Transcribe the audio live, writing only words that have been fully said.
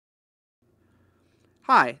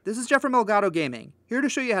Hi, this is Jeff from Elgato Gaming, here to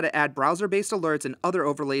show you how to add browser-based alerts and other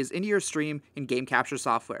overlays into your stream in Game Capture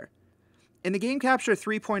software. In the Game Capture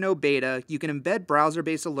 3.0 beta, you can embed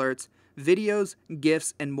browser-based alerts, videos,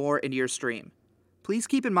 GIFs, and more into your stream. Please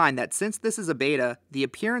keep in mind that since this is a beta, the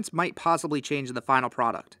appearance might possibly change in the final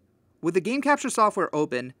product. With the Game Capture software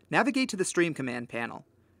open, navigate to the Stream Command panel.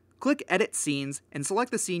 Click Edit Scenes and select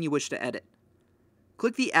the scene you wish to edit.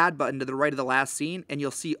 Click the Add button to the right of the last scene and you'll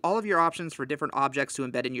see all of your options for different objects to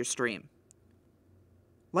embed in your stream.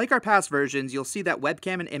 Like our past versions, you'll see that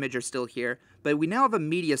webcam and image are still here, but we now have a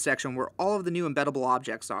media section where all of the new embeddable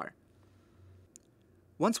objects are.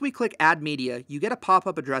 Once we click Add Media, you get a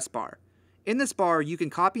pop-up address bar. In this bar, you can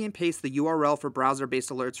copy and paste the URL for browser-based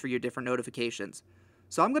alerts for your different notifications.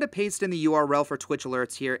 So I'm going to paste in the URL for Twitch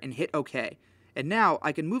alerts here and hit OK. And now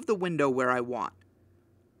I can move the window where I want.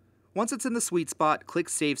 Once it's in the sweet spot, click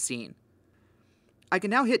Save Scene. I can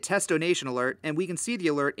now hit Test Donation Alert and we can see the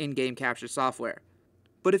alert in Game Capture software.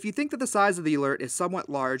 But if you think that the size of the alert is somewhat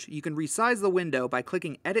large, you can resize the window by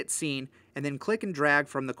clicking Edit Scene and then click and drag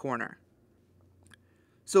from the corner.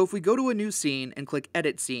 So if we go to a new scene and click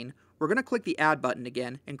Edit Scene, we're going to click the Add button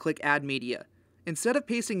again and click Add Media. Instead of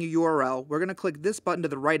pasting a URL, we're going to click this button to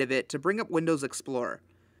the right of it to bring up Windows Explorer.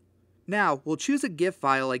 Now, we'll choose a GIF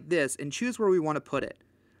file like this and choose where we want to put it.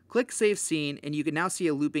 Click Save Scene and you can now see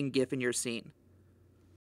a looping GIF in your scene.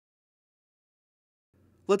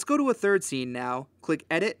 Let's go to a third scene now. Click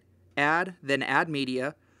Edit, Add, then Add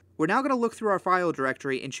Media. We're now going to look through our file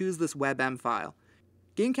directory and choose this WebM file.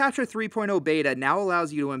 Game Capture 3.0 beta now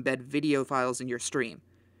allows you to embed video files in your stream.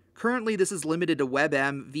 Currently this is limited to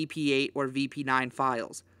WebM, VP8, or VP9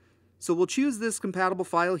 files. So we'll choose this compatible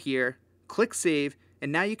file here, click Save,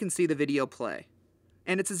 and now you can see the video play.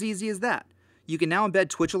 And it's as easy as that. You can now embed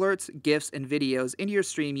Twitch alerts, GIFs, and videos into your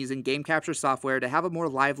stream using Game Capture software to have a more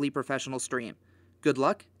lively professional stream. Good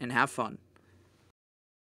luck and have fun.